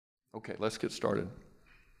Okay, let's get started.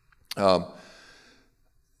 For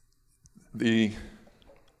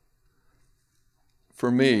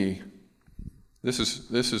me, this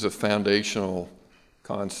is a foundational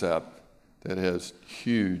concept that has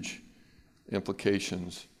huge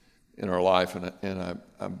implications in our life, and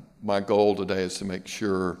my goal today is to make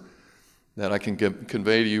sure that I can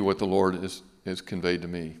convey to you what the Lord has conveyed to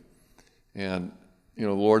me. And you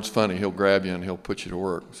know, the Lord's funny; He'll grab you and He'll put you to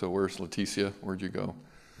work. So where's Leticia? Where'd you go?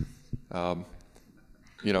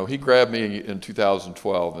 You know, He grabbed me in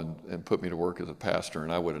 2012 and put me to work as a pastor,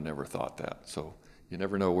 and I would have never thought that. So you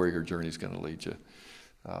never know where your journey's going to lead you.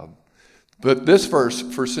 But this verse,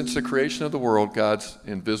 for since the creation of the world, God's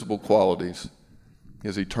invisible qualities,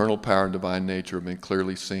 His eternal power and divine nature have been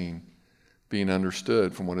clearly seen, being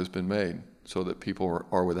understood from what has been made, so that people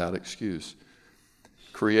are without excuse.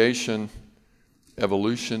 Creation,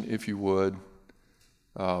 evolution, if you would,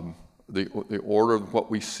 the order of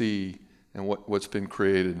what we see and what's been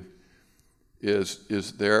created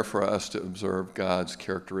is there for us to observe God's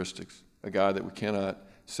characteristics, a God that we cannot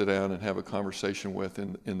sit down and have a conversation with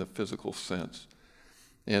in the physical sense.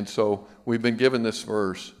 And so we've been given this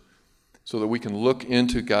verse so that we can look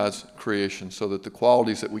into God's creation, so that the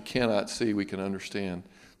qualities that we cannot see we can understand,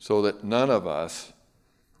 so that none of us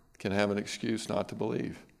can have an excuse not to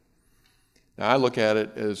believe. Now, I look at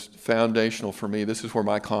it as foundational for me. This is where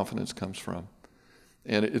my confidence comes from.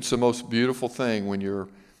 And it's the most beautiful thing when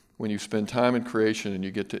you spend time in creation and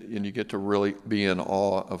you get to really be in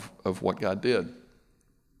awe of what God did.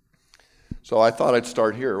 So I thought I'd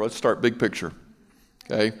start here. Let's start big picture.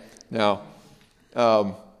 Okay? Now,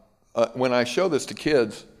 when I show this to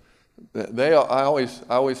kids, I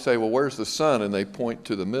always say, well, where's the sun? And they point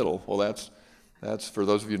to the middle. Well, that's for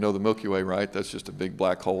those of you who know the Milky Way, right? That's just a big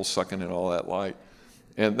black hole sucking in all that light.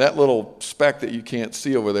 And that little speck that you can't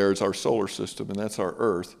see over there is our solar system, and that's our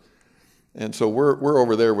Earth. And so we're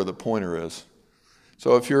over there where the pointer is.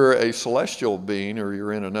 So if you're a celestial being or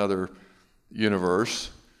you're in another universe,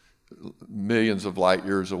 millions of light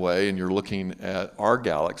years away, and you're looking at our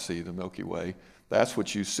galaxy, the Milky Way, that's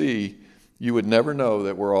what you see. You would never know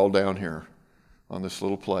that we're all down here on this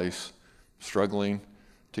little place, struggling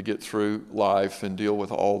to get through life and deal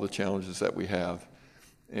with all the challenges that we have.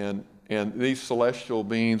 And these celestial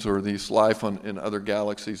beings or these life in other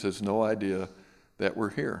galaxies has no idea that we're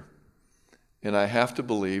here. And I have to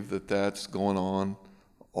believe that that's going on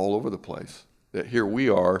all over the place. That here we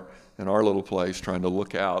are in our little place trying to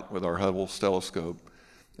look out with our Hubble telescope.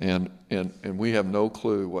 And we have no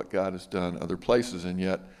clue what God has done other places. And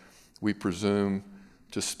yet we presume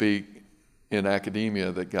to speak in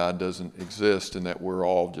academia that God doesn't exist and that we're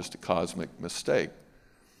all just a cosmic mistake.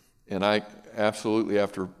 And I absolutely,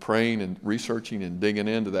 after praying and researching and digging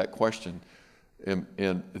into that question,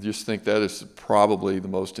 and just think that is probably the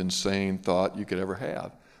most insane thought you could ever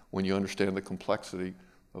have when you understand the complexity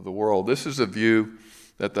of the world. This is a view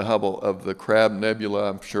that the Hubble of the Crab Nebula,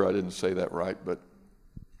 I'm sure I didn't say that right, but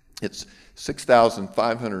it's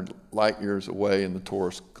 6,500 light years away in the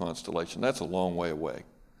Taurus constellation. That's a long way away.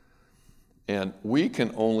 And we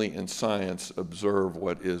can only in science observe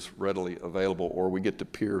what is readily available, or we get to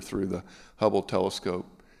peer through the Hubble telescope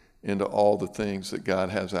into all the things that God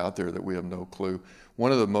has out there that we have no clue.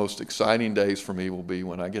 One of the most exciting days for me will be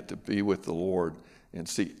when I get to be with the Lord and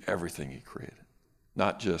see everything He created,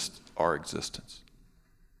 not just our existence.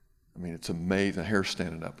 I mean, it's amazing. The hair's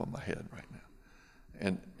standing up on my head right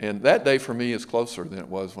now. And that day for me is closer than it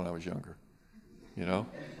was when I was younger, you know?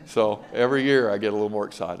 So every year I get a little more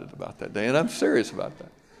excited about that day, and I'm serious about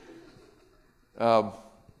that.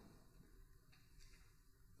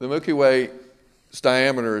 The Milky Way's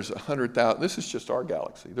diameter is 100,000. This is just our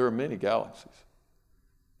galaxy. There are many galaxies,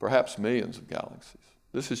 perhaps millions of galaxies.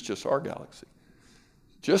 This is just our galaxy.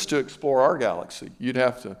 Just to explore our galaxy, you'd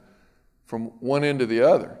have to, from one end to the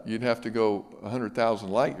other, you'd have to go 100,000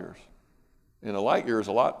 light years. And a light year is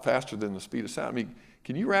a lot faster than the speed of sound. I mean,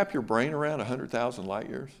 can you wrap your brain around 100,000 light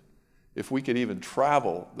years? If we could even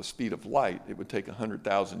travel the speed of light, it would take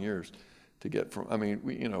 100,000 years to get from, I mean,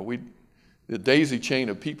 the daisy chain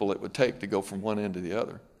of people it would take to go from one end to the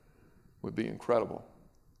other would be incredible.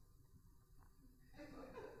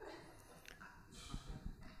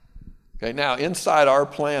 Okay, now inside our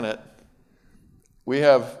planet, we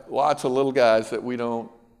have lots of little guys that we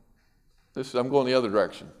don't, I'm going the other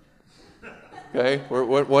direction. Okay,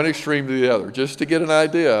 we're one extreme to the other, just to get an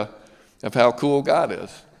idea of how cool God is,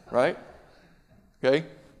 right? Okay,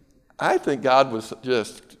 I think God was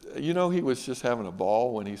He was just having a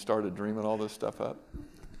ball when He started dreaming all this stuff up.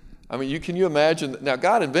 I mean, can you imagine? Now,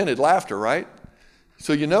 God invented laughter, right?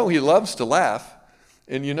 So He loves to laugh.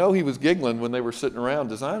 And he was giggling when they were sitting around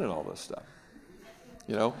designing all this stuff.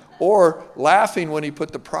 Or laughing when he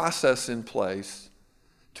put the process in place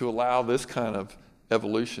to allow this kind of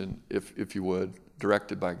evolution, if you would,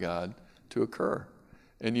 directed by God, to occur.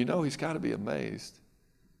 And he's got to be amazed.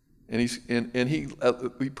 And he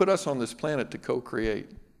put us on this planet to co-create.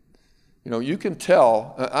 You can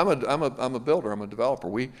tell. I'm a builder. I'm a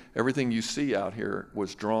developer. Everything you see out here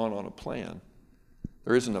was drawn on a plan.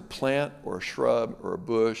 There isn't a plant or a shrub or a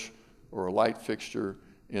bush or a light fixture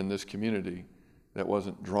in this community that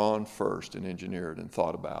wasn't drawn first and engineered and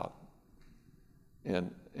thought about.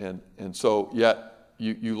 And so yet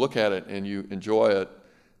you look at it and you enjoy it,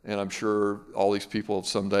 and I'm sure all these people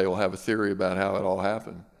someday will have a theory about how it all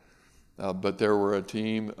happened. But there were a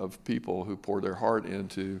team of people who poured their heart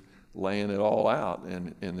into laying it all out,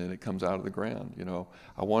 and then it comes out of the ground.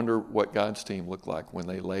 I wonder what God's team looked like when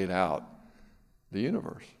they laid out the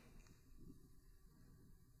universe.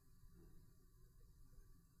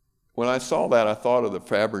 When I saw that, I thought of the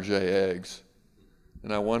Fabergé eggs,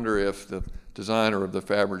 and I wonder if the designer of the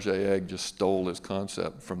Fabergé egg just stole this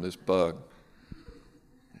concept from this bug.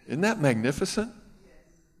 Isn't that magnificent?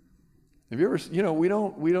 Have you ever, we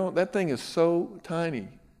don't, that thing is so tiny.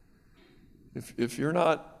 If you're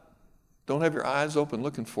don't have your eyes open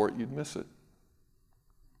looking for it, you'd miss it.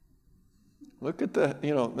 Look at the,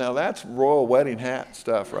 now that's royal wedding hat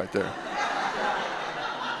stuff right there.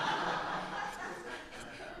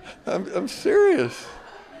 I'm serious.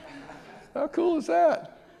 How cool is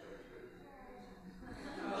that?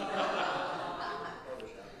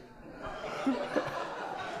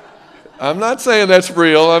 I'm not saying that's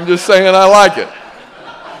real. I'm just saying I like it.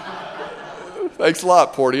 Thanks a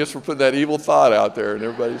lot, Porteous, for putting that evil thought out there in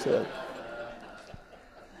everybody's head.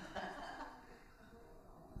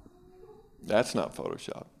 That's not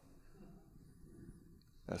Photoshop.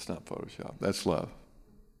 That's not Photoshop. That's love.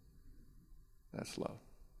 That's love.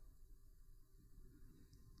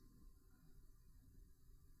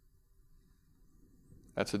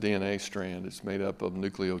 That's a DNA strand. It's made up of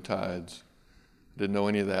nucleotides. I didn't know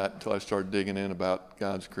any of that until I started digging in about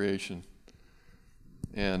God's creation.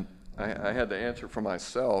 And I had to answer for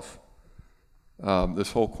myself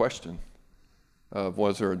this whole question of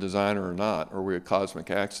was there a designer or not, or were we a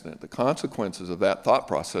cosmic accident? The consequences of that thought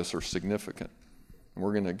process are significant. And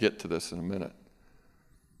we're going to get to this in a minute.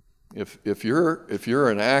 If you're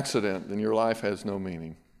an accident, then your life has no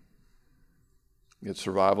meaning. It's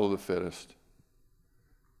survival of the fittest.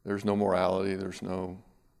 There's no morality. There's no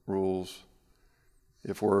rules.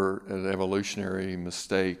 If we're an evolutionary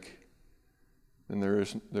mistake, then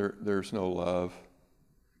there's no love.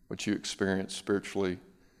 What you experience spiritually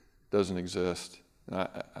doesn't exist. And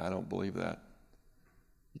I don't believe that.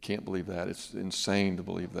 You can't believe that. It's insane to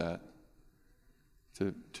believe that.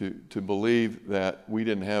 To believe that we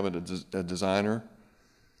didn't have a designer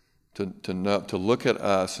to look at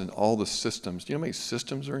us and all the systems. Do you know how many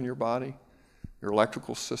systems are in your body? Your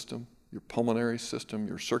electrical system, your pulmonary system,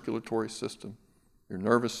 your circulatory system, your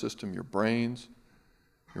nervous system, your brains,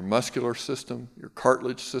 your muscular system, your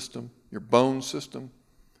cartilage system, your bone system.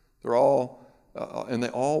 They're all, and they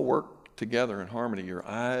all work together in harmony. Your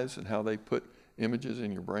eyes and how they put images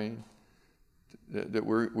in your brain.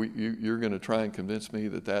 You're going to try and convince me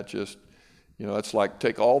that just, it's like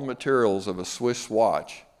take all the materials of a Swiss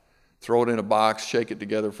watch, throw it in a box, shake it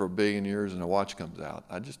together for 1 billion years, and a watch comes out.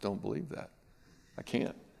 I just don't believe that. I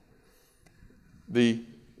can't. The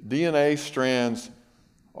DNA strands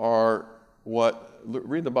are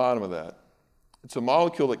read the bottom of that. It's a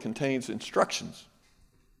molecule that contains instructions.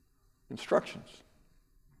 Instructions.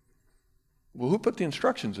 Well, who put the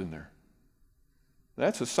instructions in there?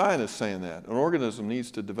 That's a scientist saying that. An organism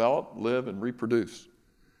needs to develop, live, and reproduce.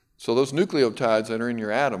 So those nucleotides that are in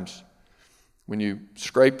your atoms, when you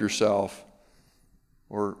scrape yourself,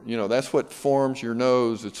 or, that's what forms your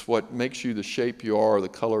nose. It's what makes you the shape you are, the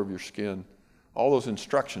color of your skin. All those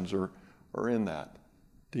instructions are in that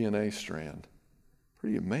DNA strand.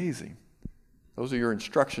 Pretty amazing. Those are your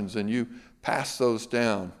instructions, and you pass those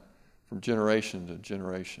down from generation to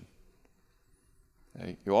generation.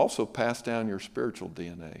 Okay? You also pass down your spiritual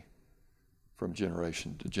DNA from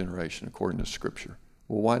generation to generation, according to Scripture.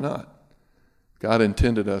 Well, why not? God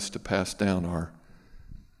intended us to pass down our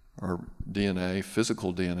DNA,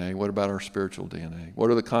 physical DNA. What about our spiritual DNA? What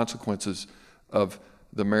are the consequences of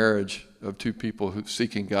the marriage of two people who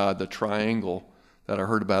seeking God, the triangle that I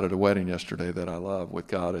heard about at a wedding yesterday that I love, with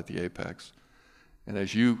God at the apex? And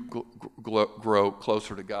as you grow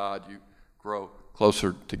closer to God, you grow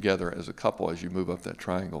closer together as a couple as you move up that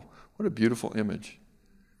triangle. What a beautiful image.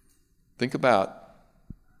 Think about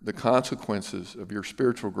the consequences of your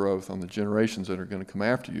spiritual growth on the generations that are going to come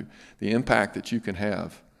after you, the impact that you can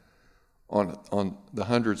have on the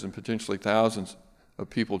hundreds and potentially thousands of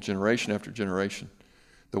people generation after generation.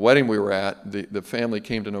 The wedding we were at, the family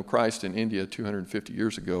came to know Christ in India 250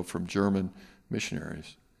 years ago from German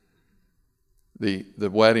missionaries. The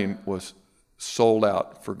wedding was sold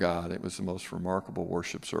out for God. It was the most remarkable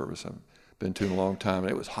worship service I've been to in a long time. And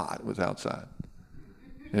it was hot. It was outside.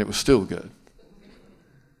 And it was still good.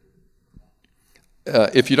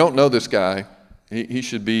 If you don't know this guy, he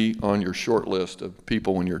should be on your short list of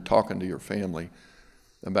people when you're talking to your family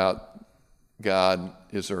about God.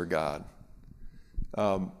 Is there a God?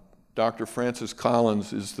 Dr. Francis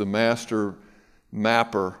Collins is the master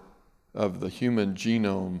mapper of the Human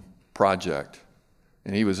Genome Project,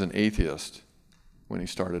 and he was an atheist when he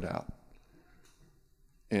started out.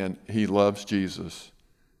 And he loves Jesus,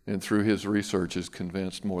 and through his research is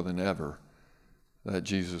convinced more than ever that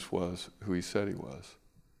Jesus was who he said he was.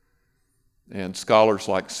 And scholars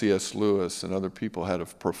like C.S. Lewis and other people had a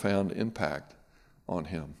profound impact on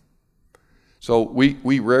him. So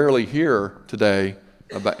we rarely hear today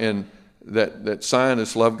about that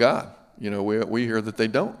scientists love God. We hear that they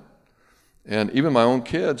don't. And even my own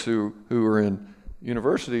kids who are in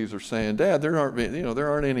universities are saying, Dad, there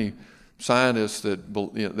aren't any scientists that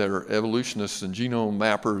are evolutionists and genome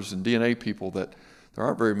mappers and DNA people, that there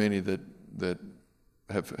aren't very many that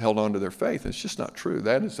have held on to their faith. It's just not true.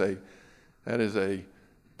 That is a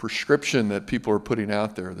prescription that people are putting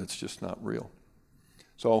out there that's just not real.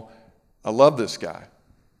 So I love this guy,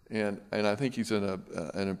 and I think he's an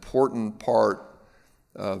important part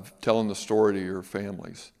of telling the story to your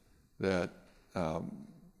families that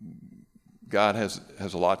God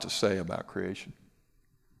has a lot to say about creation.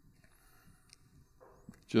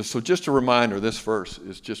 Just a reminder, this verse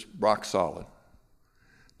is just rock solid.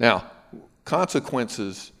 Now,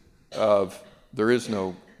 consequences of there is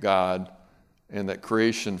no God and that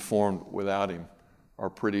creation formed without him are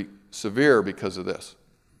pretty severe because of this.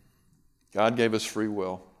 God gave us free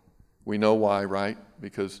will. We know why, right?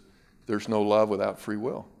 Because there's no love without free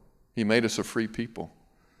will. He made us a free people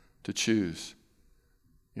to choose.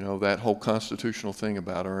 That whole constitutional thing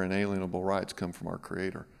about our inalienable rights come from our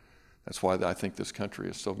Creator. That's why I think this country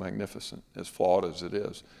is so magnificent, as flawed as it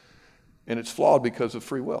is. And it's flawed because of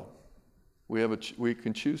free will. We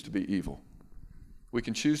can choose to be evil. We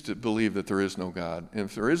can choose to believe that there is no God. And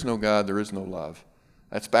if there is no God, there is no love.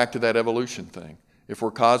 That's back to that evolution thing. If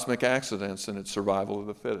we're cosmic accidents, then it's survival of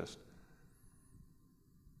the fittest.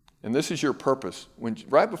 And this is your purpose.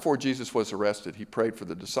 Right before Jesus was arrested, he prayed for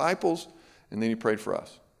the disciples, and then he prayed for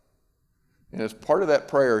us. And as part of that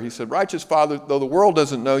prayer, he said, Righteous Father, though the world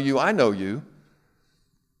doesn't know you, I know you,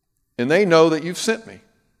 and they know that you've sent me.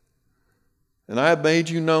 And I have made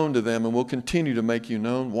you known to them and will continue to make you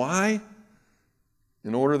known. Why?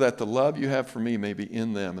 In order that the love you have for me may be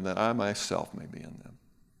in them and that I myself may be in them.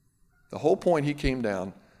 The whole point he came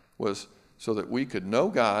down was so that we could know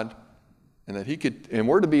God and that he could, and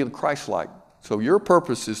we're to be Christ-like. So your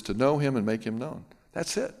purpose is to know him and make him known.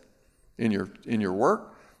 That's it. In your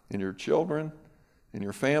work, in your children, in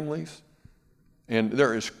your families. And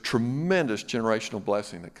there is tremendous generational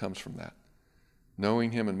blessing that comes from that.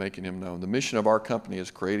 Knowing him and making him known. The mission of our company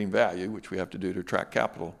is creating value, which we have to do to attract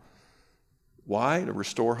capital. Why? To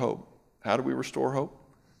restore hope. How do we restore hope?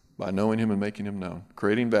 By knowing him and making him known.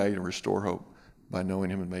 Creating value to restore hope by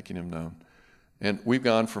knowing him and making him known. And we've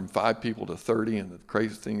gone from 5 people to 30, and the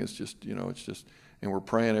crazy thing is just, and we're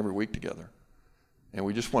praying every week together. And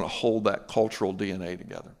we just want to hold that cultural DNA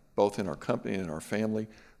together, both in our company and in our family.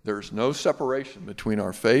 There's no separation between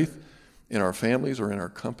our faith in our families or in our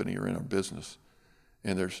company or in our business.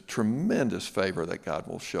 And there's tremendous favor that God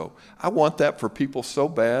will show. I want that for people so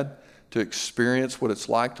bad, to experience what it's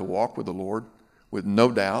like to walk with the Lord with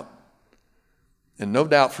no doubt. And no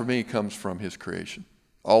doubt for me comes from his creation.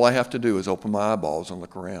 All I have to do is open my eyeballs and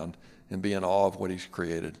look around and be in awe of what he's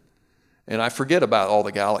created. And I forget about all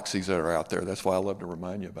the galaxies that are out there. That's why I love to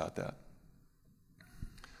remind you about that.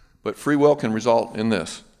 But free will can result in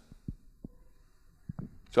this: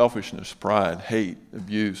 selfishness, pride, hate,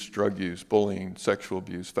 abuse, drug use, bullying, sexual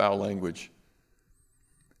abuse, foul language.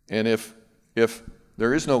 And if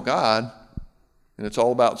there is no God, and it's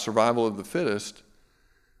all about survival of the fittest,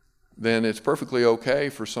 then it's perfectly okay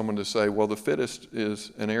for someone to say, well, the fittest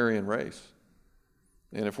is an Aryan race.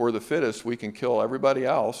 And if we're the fittest, we can kill everybody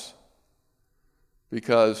else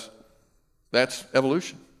because that's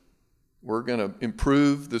evolution. We're going to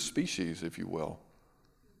improve the species, if you will.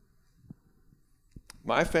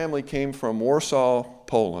 My family came from Warsaw,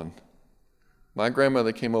 Poland. My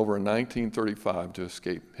grandmother came over in 1935 to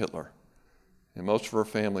escape Hitler. And most of her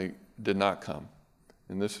family did not come.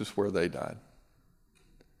 And this is where they died.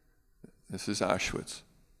 This is Auschwitz.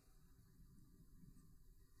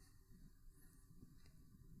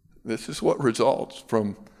 This is what results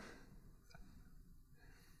from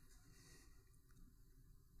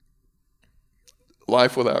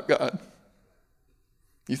life without God.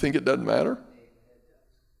 You think it doesn't matter?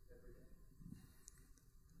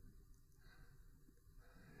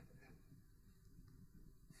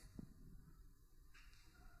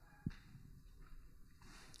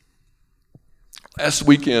 Last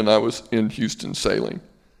weekend, I was in Houston sailing.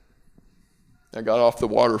 I got off the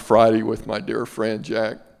water Friday with my dear friend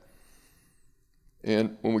Jack.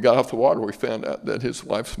 And when we got off the water, we found out that his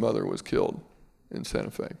wife's mother was killed in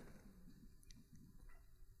Santa Fe.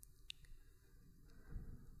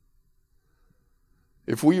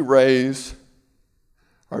 If we raise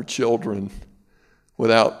our children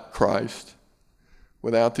without Christ,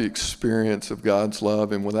 without the experience of God's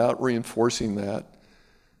love, and without reinforcing that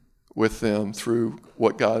with them through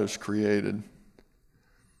what God has created,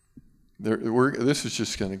 this is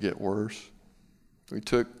just going to get worse. We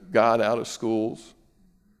took God out of schools.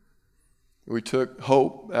 We took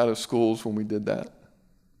hope out of schools when we did that.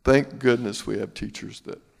 Thank goodness we have teachers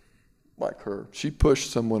that, like her, she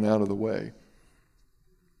pushed someone out of the way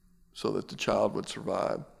so that the child would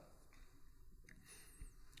survive.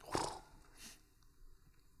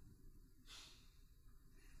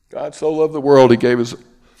 God so loved the world, he gave his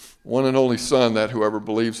one and only Son, that whoever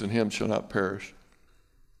believes in him shall not perish.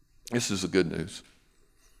 This is the good news.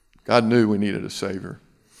 God knew we needed a Savior.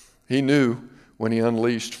 He knew when he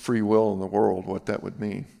unleashed free will in the world what that would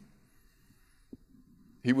mean.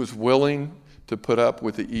 He was willing to put up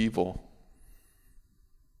with the evil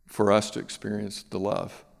for us to experience the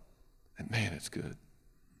love. And man, it's good.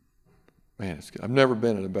 Man, it's good. I've never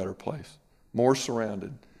been in a better place. More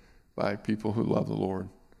surrounded by people who love the Lord.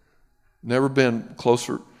 Never been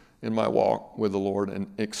closer in my walk with the Lord and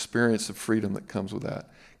experienced the freedom that comes with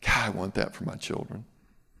that. God, I want that for my children.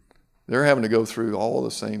 They're having to go through all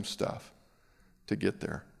the same stuff to get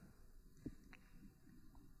there.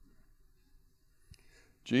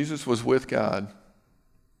 Jesus was with God,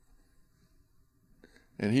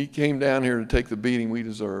 and he came down here to take the beating we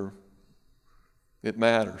deserve. It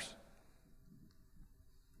matters.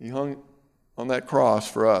 He hung on that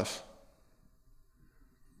cross for us.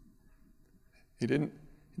 He didn't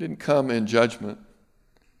come in judgment.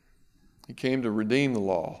 He came to redeem the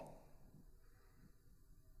law.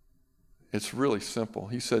 It's really simple.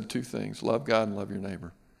 He said two things: love God and love your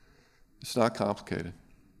neighbor. It's not complicated.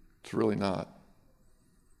 It's really not.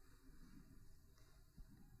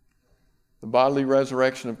 The bodily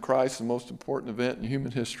resurrection of Christ is the most important event in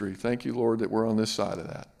human history. Thank you, Lord, that we're on this side of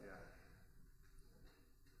that.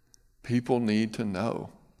 People need to know.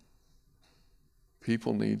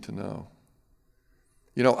 People need to know.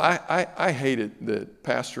 You know, I hate it that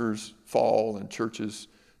pastors fall and churches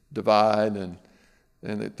divide, and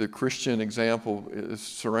that the Christian example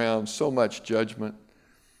surrounds so much judgment,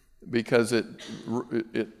 because it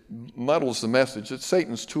muddles the message. It's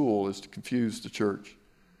Satan's tool is to confuse the church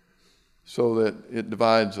so that it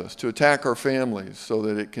divides us, to attack our families so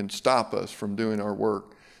that it can stop us from doing our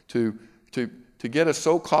work, to get us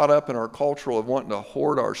so caught up in our cultural of wanting to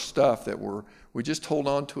hoard our stuff that we just hold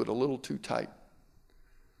on to it a little too tight.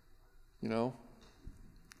 You know?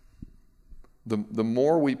 The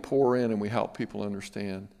more we pour in and we help people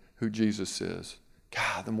understand who Jesus is,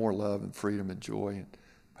 God, the more love and freedom and joy and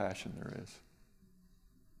passion there is.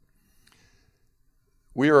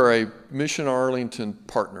 We are a Mission Arlington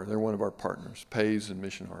partner. They're one of our partners, Pays and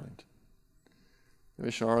Mission Arlington.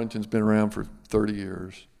 Mission Arlington's been around for 30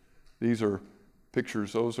 years. These are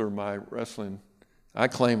pictures. Those are my wrestling. I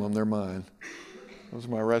claim them. They're mine. Those are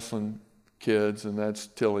my wrestling kids, and that's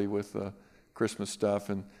Tilly with the Christmas stuff,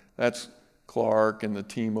 and that's Clark and the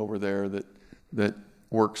team over there that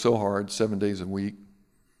work so hard 7 days a week.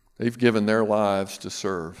 They've given their lives to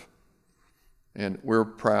serve, and we're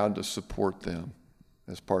proud to support them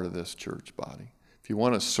as part of this church body. If you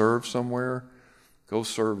want to serve somewhere, go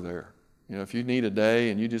serve there. You know, if you need a day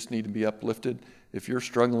and you just need to be uplifted, if you're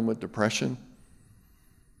struggling with depression,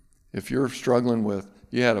 if you're struggling with,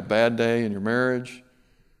 you had a bad day in your marriage,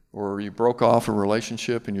 or you broke off a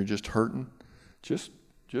relationship and you're just hurting, just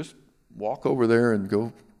walk over there and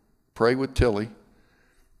go pray with Tilly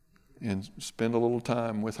and spend a little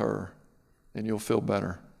time with her, and you'll feel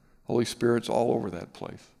better. Holy Spirit's all over that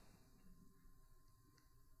place.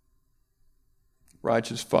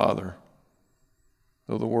 Righteous Father,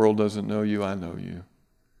 though the world doesn't know you, I know you,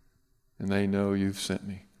 and they know you've sent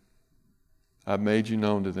me. I've made you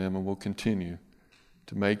known to them and will continue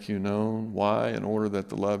to make you known. Why? In order that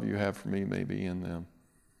the love you have for me may be in them,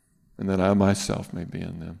 and that I myself may be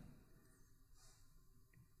in them.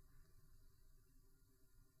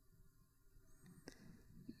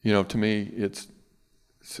 You know, to me, it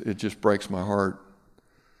just breaks my heart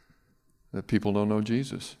that people don't know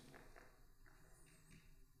Jesus.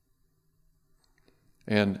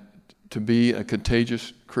 And to be a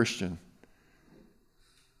contagious Christian,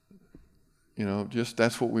 you know, just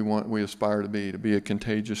that's what we aspire to be a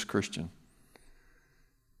contagious Christian.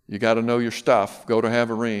 You got to know your stuff. Go to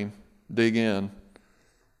Haverim, dig in,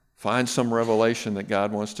 find some revelation that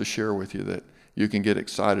God wants to share with you that you can get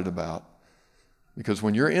excited about. Because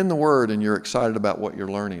when you're in the Word and you're excited about what you're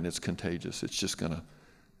learning, it's contagious. It's just gonna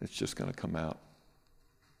come out.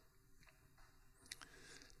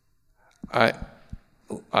 I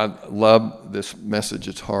love this message.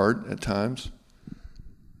 It's hard at times,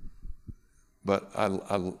 but I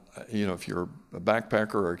you know, if you're a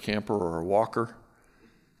backpacker or a camper or a walker,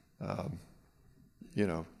 you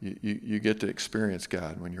know, you get to experience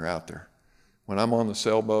God when you're out there. When I'm on the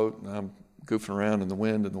sailboat and I'm goofing around in the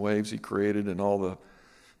wind and the waves He created and all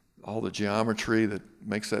the geometry that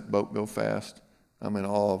makes that boat go fast, I'm in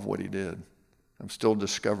awe of what He did. I'm still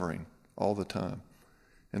discovering all the time.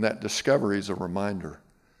 And that discovery is a reminder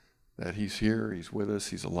that He's here, He's with us,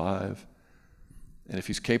 He's alive. And if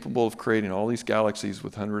He's capable of creating all these galaxies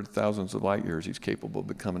with hundreds of thousands of light years, He's capable of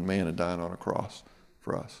becoming man and dying on a cross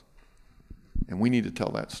for us. And we need to tell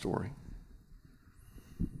that story.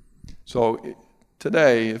 So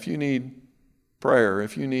today, if you need prayer,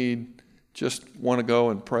 if you just want to go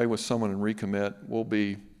and pray with someone and recommit, we'll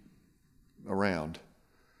be around.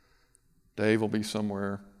 Dave will be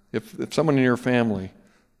somewhere. If someone in your family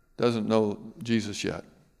doesn't know Jesus yet,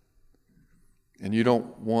 and you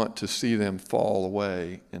don't want to see them fall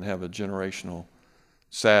away and have a generational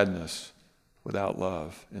sadness without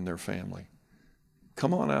love in their family,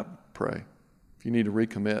 come on up, pray. If you need to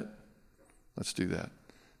recommit, let's do that.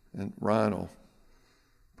 And Ryan will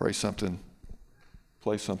play something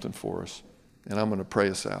for us. And I'm going to pray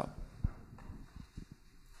us out.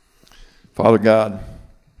 Father God,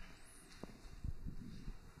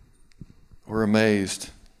 we're amazed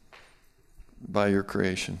by your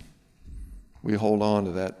creation. We hold on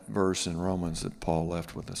to that verse in Romans that Paul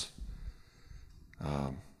left with us.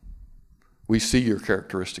 We see your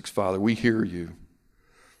characteristics, Father. We hear you.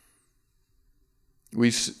 We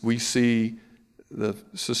see the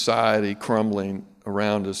society crumbling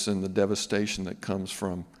around us and the devastation that comes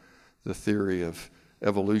from the theory of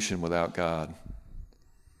evolution without God.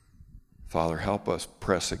 Father, help us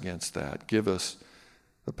press against that. Give us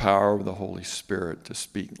the power of the Holy Spirit to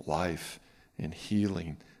speak life and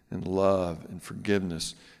healing and love and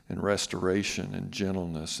forgiveness and restoration and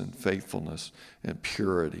gentleness and faithfulness and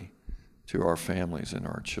purity to our families and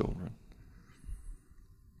our children.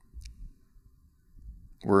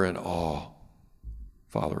 We're in awe,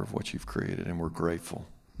 Father, of what you've created, and we're grateful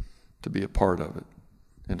to be a part of it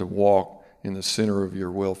and to walk in the center of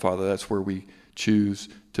your will, Father. That's where we choose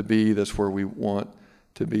to be. That's where we want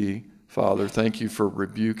to be, Father. Thank you for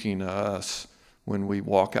rebuking us when we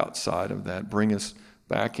walk outside of that. Bring us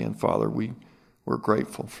back in, Father. We're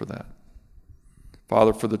grateful for that.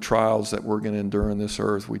 Father, for the trials that we're going to endure on this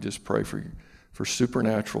earth, we just pray for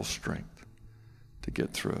supernatural strength to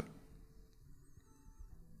get through it.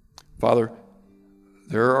 Father,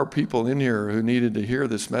 there are people in here who needed to hear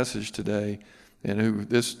this message today and who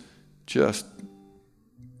this just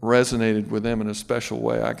resonated with them in a special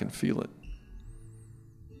way. I can feel it.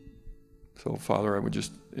 So, Father, I would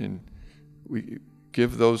we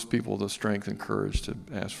give those people the strength and courage to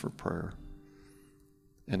ask for prayer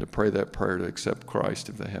and to pray that prayer to accept Christ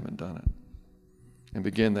if they haven't done it and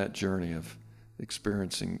begin that journey of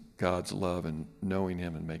experiencing God's love and knowing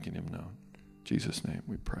Him and making Him known. In Jesus' name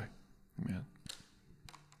we pray. Amen.